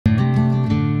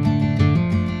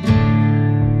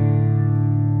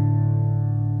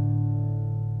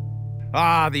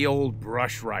Ah, the old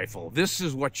brush rifle. This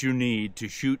is what you need to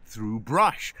shoot through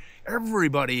brush.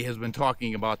 Everybody has been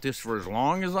talking about this for as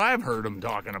long as I've heard them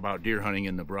talking about deer hunting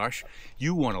in the brush.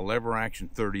 You want a lever action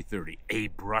 30-30, a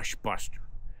brush buster.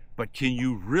 But can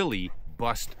you really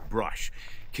bust brush?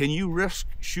 Can you risk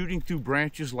shooting through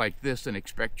branches like this and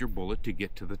expect your bullet to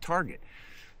get to the target?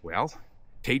 Well,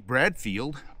 Tate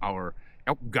Bradfield, our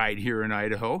elk guide here in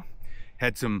Idaho,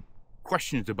 had some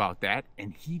questions about that,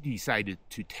 and he decided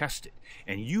to test it.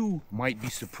 And you might be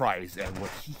surprised at what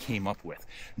he came up with.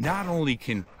 Not only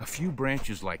can a few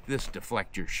branches like this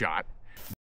deflect your shot,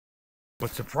 but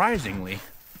surprisingly,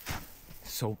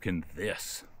 so can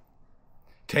this.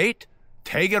 Tate,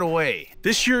 take it away.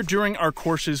 This year during our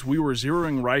courses, we were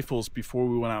zeroing rifles before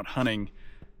we went out hunting,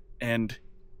 and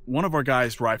one of our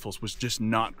guys' rifles was just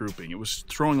not grouping. It was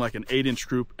throwing like an 8-inch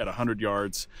group at 100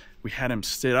 yards. We had him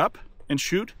sit up and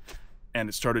shoot, and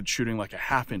it started shooting like a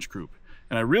 1/2-inch group.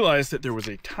 And I realized that there was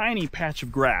a tiny patch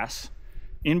of grass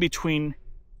in between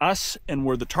us and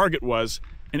where the target was,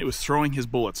 and it was throwing his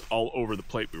bullets all over the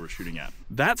plate we were shooting at.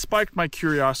 That spiked my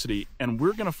curiosity, and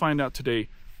we're gonna find out today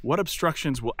what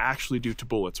obstructions will actually do to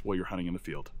bullets while you're hunting in the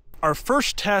field. Our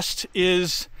first test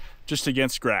is just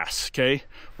against grass, okay?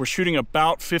 We're shooting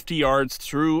about 50 yards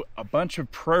through a bunch of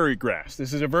prairie grass.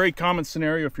 This is a very common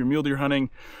scenario if you're mule deer hunting,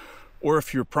 or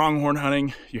if you're pronghorn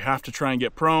hunting. You have to try and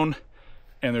get prone,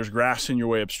 and there's grass in your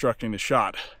way obstructing the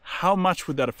shot. How much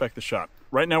would that affect the shot?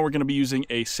 Right now we're gonna be using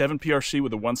a 7 PRC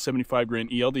with a 175 grain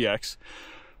ELDX.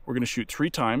 We're gonna shoot 3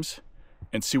 times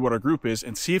and see what our group is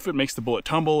and see if it makes the bullet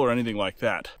tumble or anything like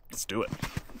that. Let's do it.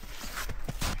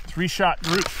 3-shot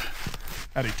group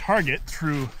at a target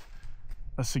through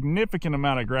a significant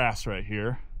amount of grass right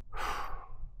here.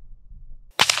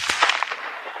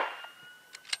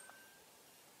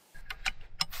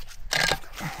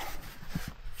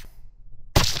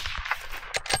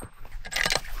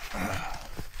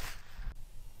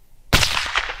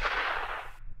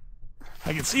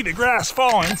 I can see the grass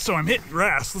falling, so I'm hitting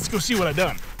grass. Let's go see what I've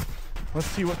done. Let's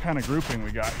see what kind of grouping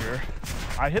we got here.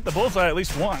 I hit the bullseye at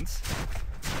least once,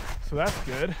 so that's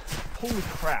good. Holy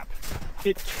crap.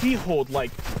 It keyholed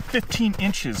like 15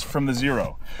 inches from the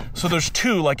zero. So there's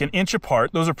 2 like 1 inch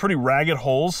apart. Those are pretty ragged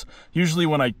holes. Usually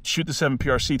when I shoot the 7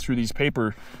 PRC through these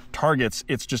paper targets,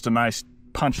 it's just a nice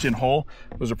punched in hole.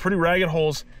 Those are pretty ragged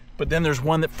holes, but then there's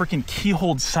one that freaking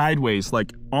keyholed sideways,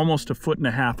 like almost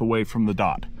 1.5 feet away from the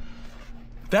dot.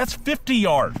 That's 50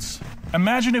 yards.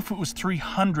 Imagine if it was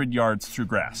 300 yards through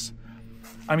grass.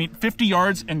 I mean, 50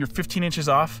 yards and you're 15 inches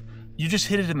off, you just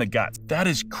hit it in the gut. That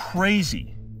is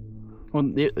crazy.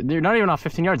 Well, they're not even off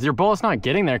 15 yards. Your bullet's not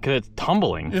getting there because it's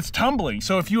tumbling. It's tumbling.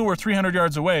 So if you were 300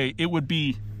 yards away, it would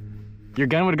be... Your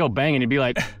gun would go bang and you'd be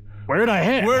like, where did I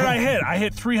hit? Where did I hit? I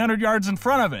hit 300 yards in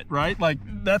front of it, right? Like,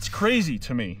 that's crazy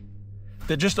to me.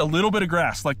 That just a little bit of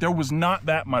grass, like there was not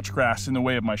that much grass in the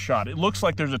way of my shot. It looks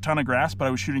like there's a ton of grass, but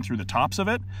I was shooting through the tops of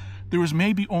it. There was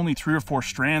maybe only 3 or 4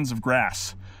 strands of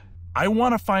grass. I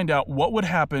want to find out what would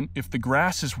happen if the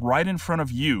grass is right in front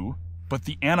of you, but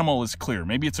the animal is clear.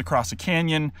 Maybe it's across a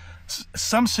canyon,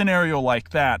 some scenario like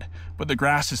that, but the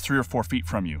grass is 3 or 4 feet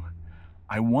from you.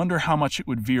 I wonder how much it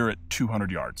would veer at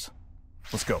 200 yards.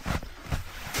 Let's go.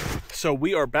 So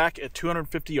we are back at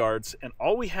 250 yards, and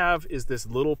all we have is this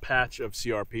little patch of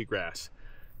CRP grass.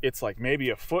 It's like maybe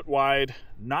 1 foot wide,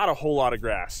 not a whole lot of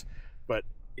grass. But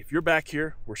if you're back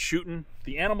here, we're shooting,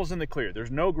 the animal's in the clear.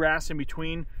 There's no grass in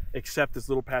between except this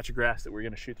little patch of grass that we're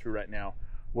gonna shoot through right now.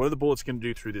 What are the bullets gonna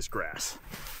do through this grass?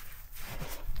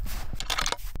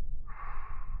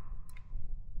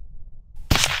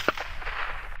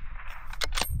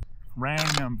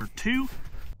 Round number 2.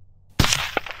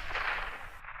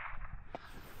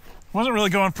 Wasn't really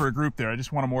going for a group there. I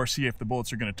just want to more see if the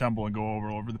bullets are going to tumble and go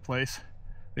all over the place.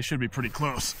 They should be pretty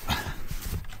close.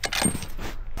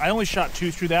 I only shot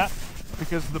 2 through that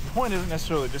because the point isn't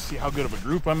necessarily just see how good of a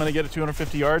group I'm going to get at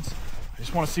 250 yards. I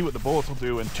just want to see what the bullets will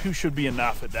do, and 2 should be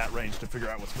enough at that range to figure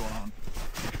out what's going on.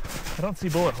 I don't see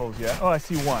bullet holes yet. Oh, I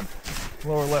see one.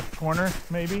 Lower left corner,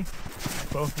 maybe.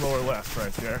 Both lower left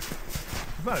right there.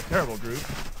 It's not a terrible group,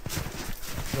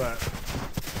 but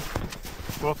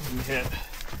both of them hit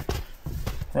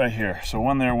right here. So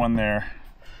one there.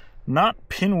 Not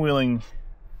pinwheeling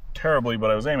terribly,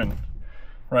 but I was aiming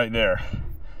right there.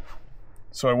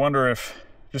 So I wonder if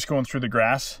just going through the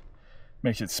grass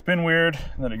makes it spin weird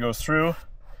and then it goes through.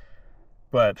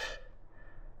 But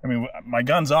I mean, my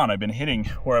gun's on. I've been hitting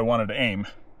where I wanted to aim.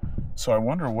 So I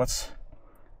wonder what's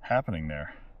happening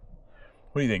there.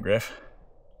 What do you think, Griff?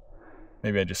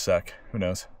 Maybe I just suck. Who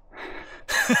knows?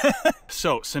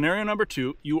 So scenario number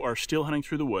 2, you are still hunting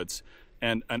through the woods.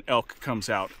 and an elk comes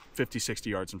out 50, 60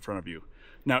 yards in front of you.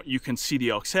 Now, you can see the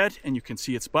elk's head and you can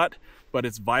see its butt, but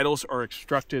its vitals are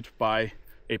obstructed by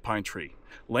a pine tree.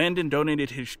 Landon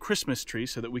donated his Christmas tree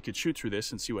so that we could shoot through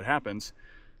this and see what happens.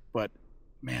 But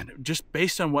man, just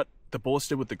based on what the bullets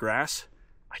did with the grass,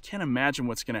 I can't imagine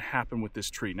what's going to happen with this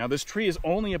tree. Now, this tree is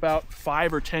only about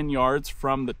 5 or 10 yards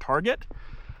from the target,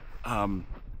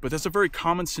 but that's a very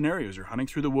common scenario. As you're hunting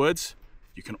through the woods,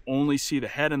 you can only see the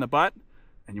head and the butt,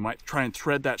 and you might try and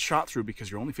thread that shot through because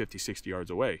you're only 50, 60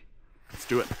 yards away. Let's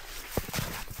do it.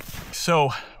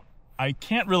 So I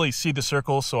can't really see the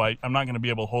circle, so I'm not going to be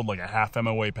able to hold like a half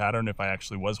MOA pattern if I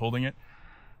actually was holding it.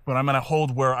 But I'm going to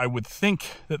hold where I would think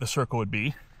that the circle would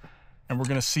be, and we're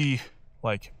going to see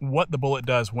like what the bullet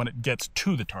does when it gets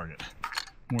to the target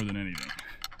more than anything.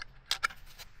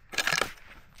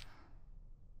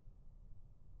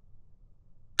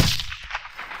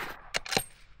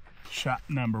 Shot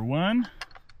number 1.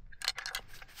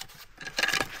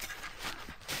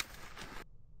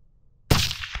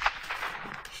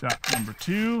 Shot number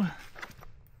 2.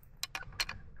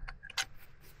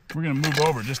 We're gonna move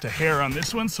over just a hair on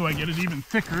this one so I get it even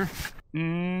thicker.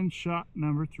 And shot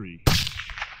number 3.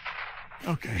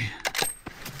 Okay.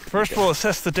 First we'll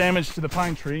assess the damage to the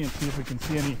pine tree and see if we can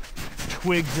see any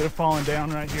twigs that have fallen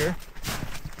down right here.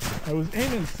 I was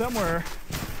aiming somewhere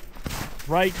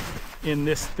right in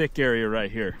this thick area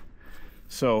right here.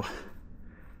 So I'm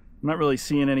not really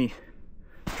seeing any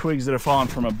twigs that have fallen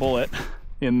from a bullet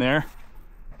in there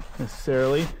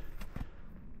necessarily.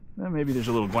 Maybe there's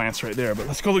a little glance right there, but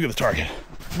let's go look at the target.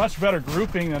 Much better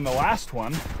grouping than the last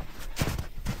one.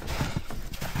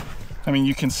 I mean,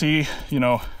 you can see, you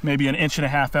know, maybe an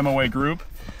 1.5 inch MOA group.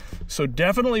 So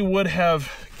definitely would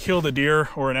have killed a deer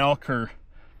or an elk, or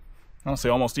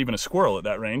honestly almost even a squirrel at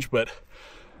that range. But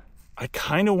I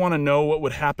kind of want to know what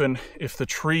would happen if the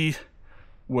tree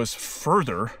was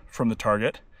further from the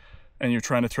target and you're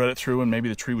trying to thread it through and maybe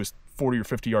the tree was 40 or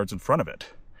 50 yards in front of it.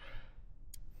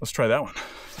 Let's try that one.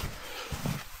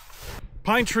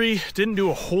 Pine tree didn't do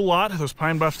a whole lot. Those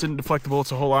pine buffs didn't deflect the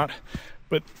bullets a whole lot.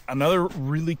 But another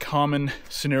really common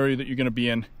scenario that you're going to be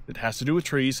in that has to do with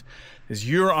trees is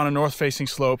you're on a north-facing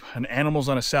slope, an animal's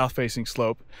on a south-facing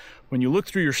slope. When you look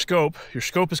through your scope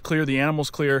is clear, the animal's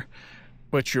clear,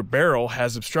 but your barrel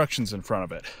has obstructions in front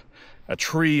of it. A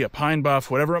tree, a pine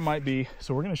buff, whatever it might be.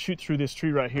 So we're going to shoot through this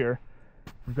tree right here.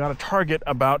 We've got a target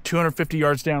about 250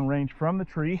 yards down range from the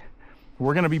tree.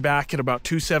 We're going to be back at about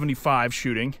 275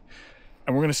 shooting.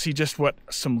 And we're going to see just what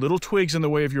some little twigs in the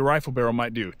way of your rifle barrel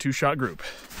might do. 2-shot group.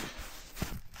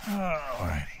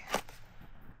 Alrighty.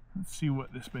 Let's see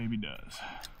what this baby does.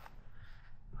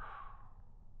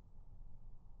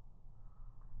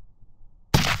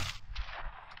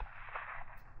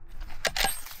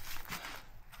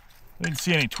 I didn't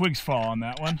see any twigs fall on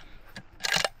that one.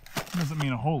 Doesn't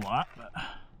mean a whole lot, but...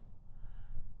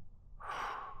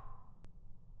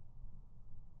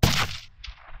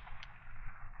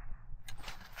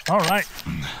 All right,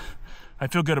 I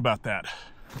feel good about that.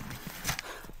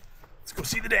 Let's go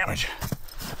see the damage.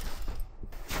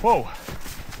 Whoa,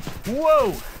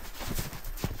 whoa,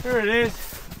 there it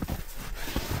is.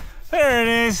 There it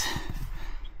is.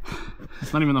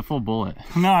 It's not even the full bullet.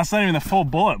 No, it's not even the full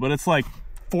bullet, but it's like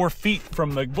 4 feet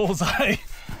from the bullseye.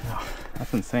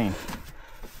 That's insane.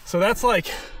 So that's like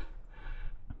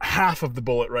half of the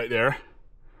bullet right there.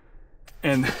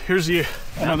 And here's the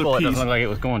another bullet piece. doesn't look like it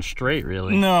was going straight,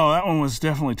 really. No, that one was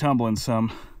definitely tumbling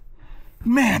some.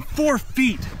 Man, 4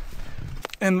 feet.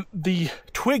 And the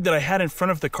twig that I had in front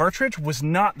of the cartridge was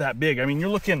not that big. I mean, you're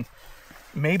looking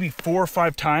maybe 4 or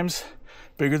 5 times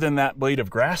bigger than that blade of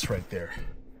grass right there.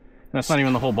 That's not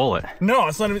even the whole bullet. No,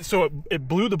 it's not even. So it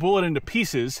blew the bullet into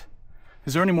pieces.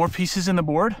 Is there any more pieces in the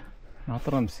board? Not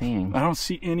that I'm seeing. I don't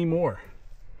see any more.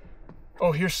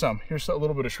 Oh, here's some. Here's a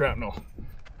little bit of shrapnel,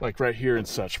 like right here and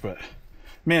such. But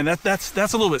man, that's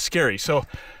a little bit scary. So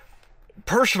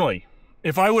personally,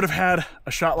 if I would have had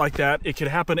a shot like that, it could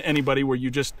happen to anybody where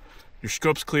your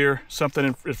scope's clear,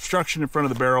 something obstruction in front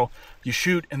of the barrel, you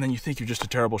shoot, and then you think you're just a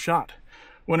terrible shot.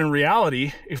 When in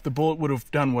reality, if the bullet would have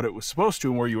done what it was supposed to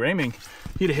and where you were aiming,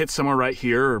 you'd have hit somewhere right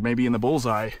here or maybe in the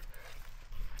bullseye.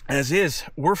 As is,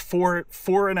 we're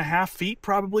 4.5 feet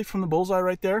probably from the bullseye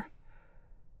right there.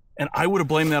 And I would have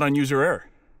blamed that on user error.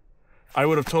 I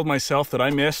would have told myself that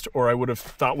I missed, or I would have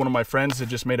thought one of my friends had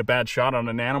just made a bad shot on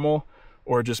an animal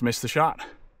or just missed the shot.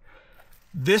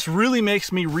 This really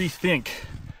makes me rethink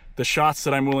the shots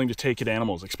that I'm willing to take at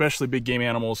animals, especially big game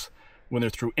animals when they're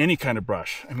through any kind of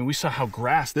brush. I mean, we saw how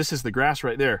this is the grass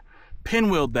right there,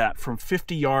 pinwheeled that from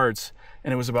 50 yards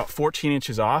and it was about 14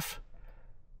 inches off.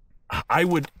 I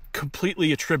would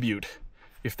completely attribute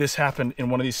if this happened in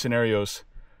one of these scenarios,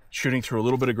 shooting through a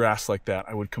little bit of grass like that,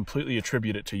 I would completely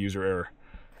attribute it to user error.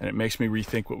 And it makes me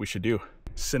rethink what we should do.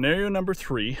 Scenario number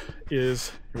 3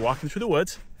 is you're walking through the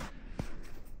woods,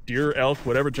 deer, elk,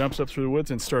 whatever jumps up through the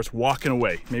woods and starts walking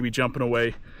away, maybe jumping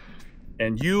away,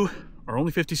 and you are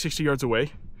only 50, 60 yards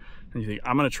away, and you think,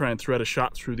 I'm gonna try and thread a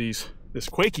shot through this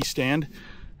quakey stand.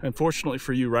 Unfortunately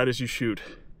for you, right as you shoot,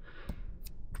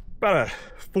 about a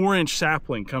 4-inch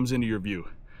sapling comes into your view,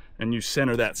 and you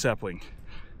center that sapling.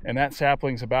 And that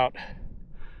sapling's about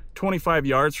 25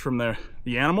 yards from the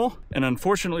animal, and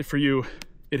unfortunately for you,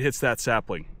 it hits that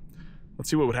sapling. Let's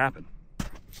see what would happen.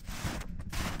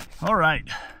 All right.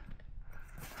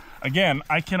 Again,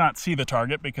 I cannot see the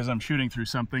target because I'm shooting through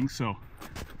something, so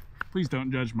please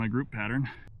don't judge my group pattern.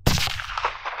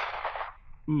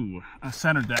 Ooh, I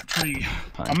centered that tree.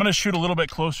 I'm gonna shoot a little bit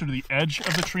closer to the edge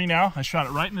of the tree now. I shot it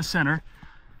right in the center.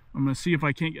 I'm gonna see if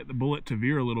I can't get the bullet to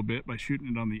veer a little bit by shooting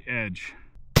it on the edge.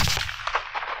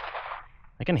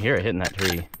 I can hear it hitting that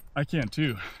tree. I can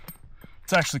too.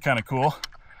 It's actually kind of cool.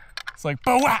 It's like,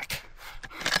 whack!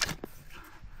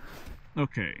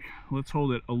 Okay, let's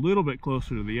hold it a little bit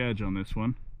closer to the edge on this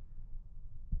one.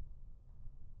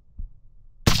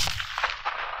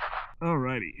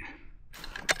 Alrighty.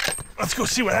 Let's go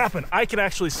see what happened. I can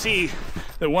actually see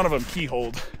that one of them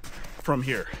keyholed from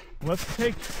here. Let's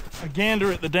take a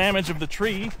gander at the damage of the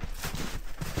tree.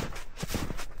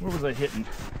 Where was I hitting?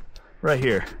 Right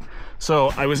here.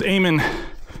 So I was aiming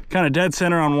kind of dead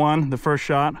center on one, the first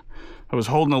shot. I was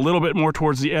holding a little bit more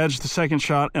towards the edge the second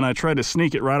shot, and I tried to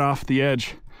sneak it right off the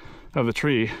edge of the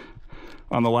tree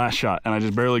on the last shot, and I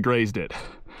just barely grazed it.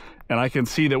 And I can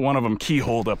see that one of them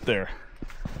keyholed up there.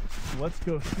 Let's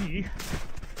go see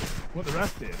what the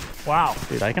rest is. Wow.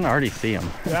 Dude, I can already see them.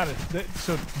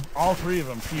 So all 3 of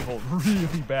them keyholed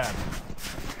really bad.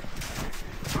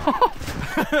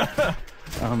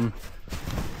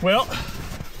 Well,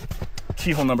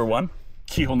 keyhole number 1,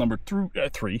 keyhole number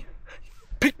 3.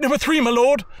 Pick number 3, my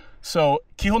lord. So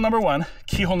keyhole number 1,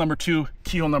 keyhole number 2,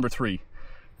 keyhole number 3.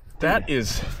 That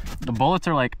is... The bullets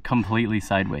are like completely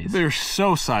sideways. They're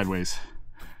so sideways.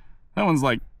 That one's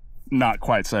like not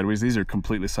quite sideways. These are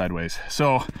completely sideways.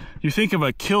 So you think of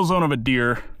a kill zone of a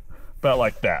deer about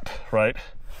like that, right?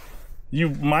 You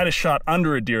might have shot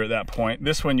under a deer at that point.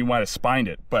 This one you might have spined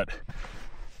it, but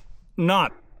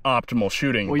not optimal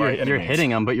shooting. Well, you're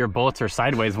hitting them, but your bullets are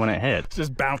sideways when it hits. It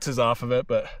just bounces off of it,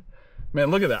 but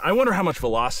man, look at that. I wonder how much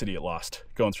velocity it lost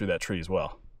going through that tree as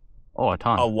well. Oh, a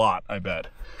ton. A lot, I bet.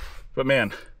 But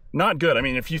man, not good. I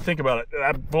mean, if you think about it,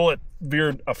 that bullet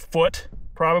veered a foot,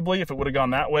 probably. If it would have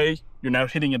gone that way, you're now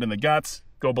hitting it in the guts.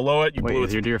 Go below it. Wait,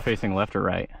 is your deer facing left or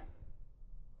right?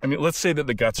 I mean, let's say that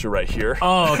the guts are right here.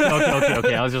 Oh,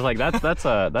 okay. I was just like,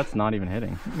 that's not even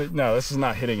hitting. No, this is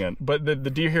not hitting it. But the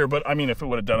deer here, but I mean, if it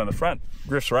would have done in the front,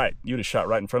 Griff's right. You'd have shot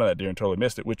right in front of that deer and totally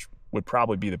missed it, which would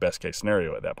probably be the best case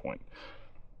scenario at that point.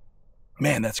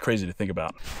 Man, that's crazy to think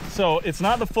about. So it's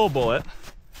not the full bullet,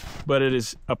 but it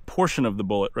is a portion of the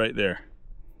bullet right there.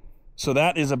 So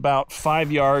that is about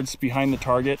 5 yards behind the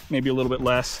target, maybe a little bit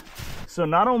less. So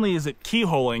not only is it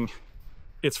keyholing,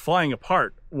 it's flying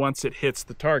apart once it hits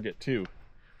the target too,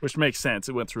 which makes sense.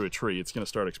 It went through a tree. It's going to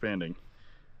start expanding.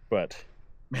 But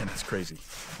man, that's crazy.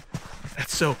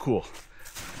 That's so cool.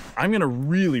 I'm going to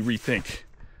really rethink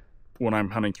when I'm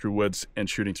hunting through woods and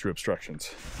shooting through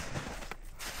obstructions.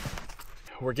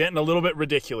 We're getting a little bit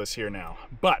ridiculous here now,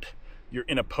 but you're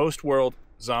in a post-world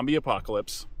zombie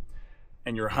apocalypse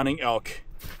and you're hunting elk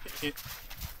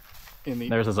in the...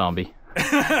 There's a zombie.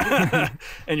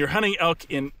 And you're hunting elk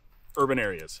in urban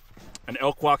areas. An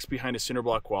elk walks behind a cinder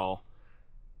block wall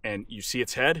and you see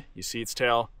its head, you see its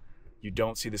tail, you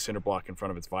don't see the cinder block in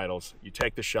front of its vitals. You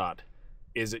take the shot.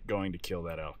 Is it going to kill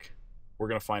that elk? We're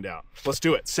going to find out. Let's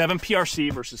do it. 7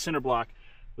 PRC versus cinder block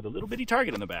with a little bitty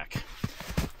target in the back.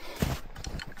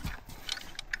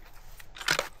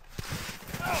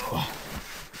 Oh.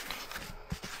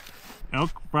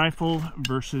 Elk rifle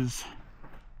versus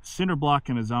cinder block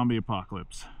in a zombie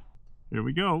apocalypse. Here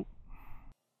we go.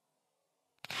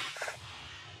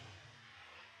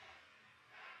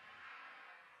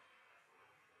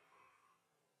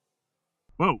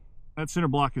 Whoa, that cinder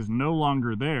block is no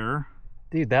longer there.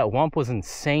 Dude, that whomp was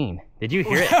insane. Did you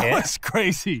hear it That hit? was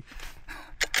crazy.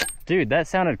 Dude, that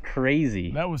sounded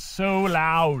crazy. That was so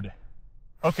loud.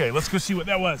 Okay, let's go see what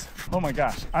that was. Oh my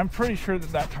gosh, I'm pretty sure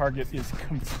that that target is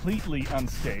completely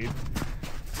unscathed.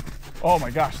 Oh my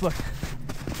gosh, look.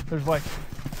 There's like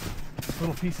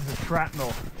little pieces of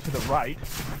shrapnel to the right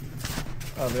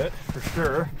of it, for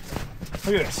sure.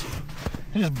 Look at this.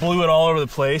 It just blew it all over the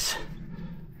place.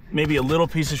 Maybe a little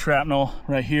piece of shrapnel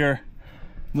right here.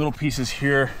 little pieces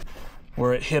here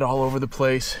where it hit all over the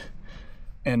place,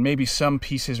 and maybe some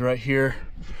pieces right here,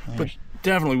 but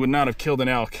definitely would not have killed an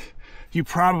elk. You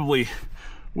probably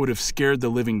would have scared the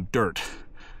living dirt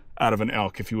out of an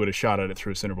elk if you would have shot at it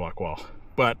through a cinder block wall.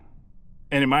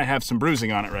 And it might have some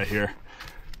bruising on it right here.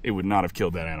 It would not have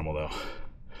killed that animal though.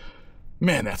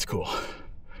 Man, that's cool.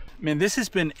 Man, this has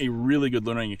been a really good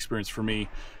learning experience for me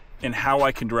in how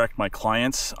I can direct my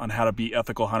clients on how to be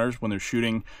ethical hunters when they're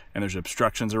shooting and there's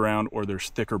obstructions around or there's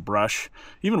thicker brush.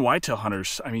 Even whitetail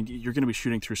hunters, I mean, you're gonna be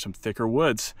shooting through some thicker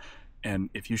woods, and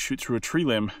if you shoot through a tree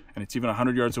limb and it's even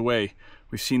 100 yards away,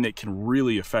 we've seen that it can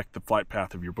really affect the flight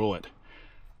path of your bullet.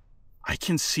 I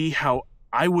can see how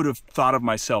I would have thought of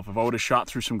myself if I would have shot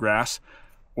through some grass,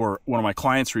 or one of my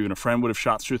clients or even a friend would have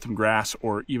shot through some grass,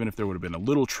 or even if there would have been a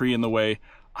little tree in the way,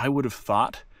 I would have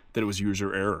thought that it was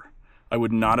user error. I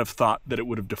would not have thought that it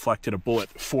would have deflected a bullet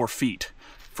 4 feet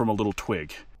from a little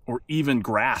twig, or even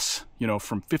grass. You know,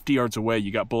 from 50 yards away,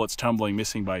 you got bullets tumbling,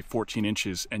 missing by 14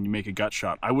 inches, and you make a gut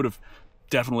shot. I would have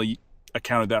definitely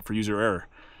accounted that for user error.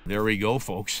 There we go,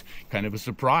 folks. Kind of a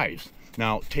surprise.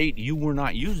 Now, Tate, you were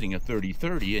not using a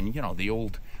 30-30, and you know, the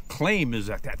old claim is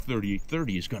that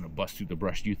 30-30 is going to bust through the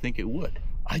brush. Do you think it would?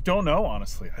 I don't know,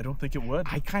 honestly. I don't think it would.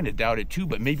 I kind of doubt it too,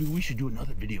 but maybe we should do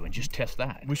another video and just test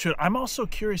that. We should. I'm also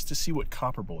curious to see what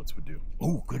copper bullets would do.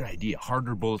 Oh, good idea.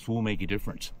 Harder bullets will make a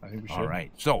difference. I think we should. All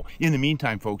right. So, in the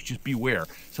meantime, folks, just beware.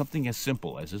 Something as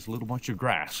simple as this little bunch of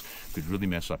grass could really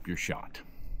mess up your shot.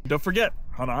 Don't forget,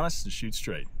 hunt honest and shoot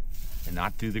straight. And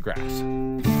not through the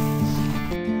grass.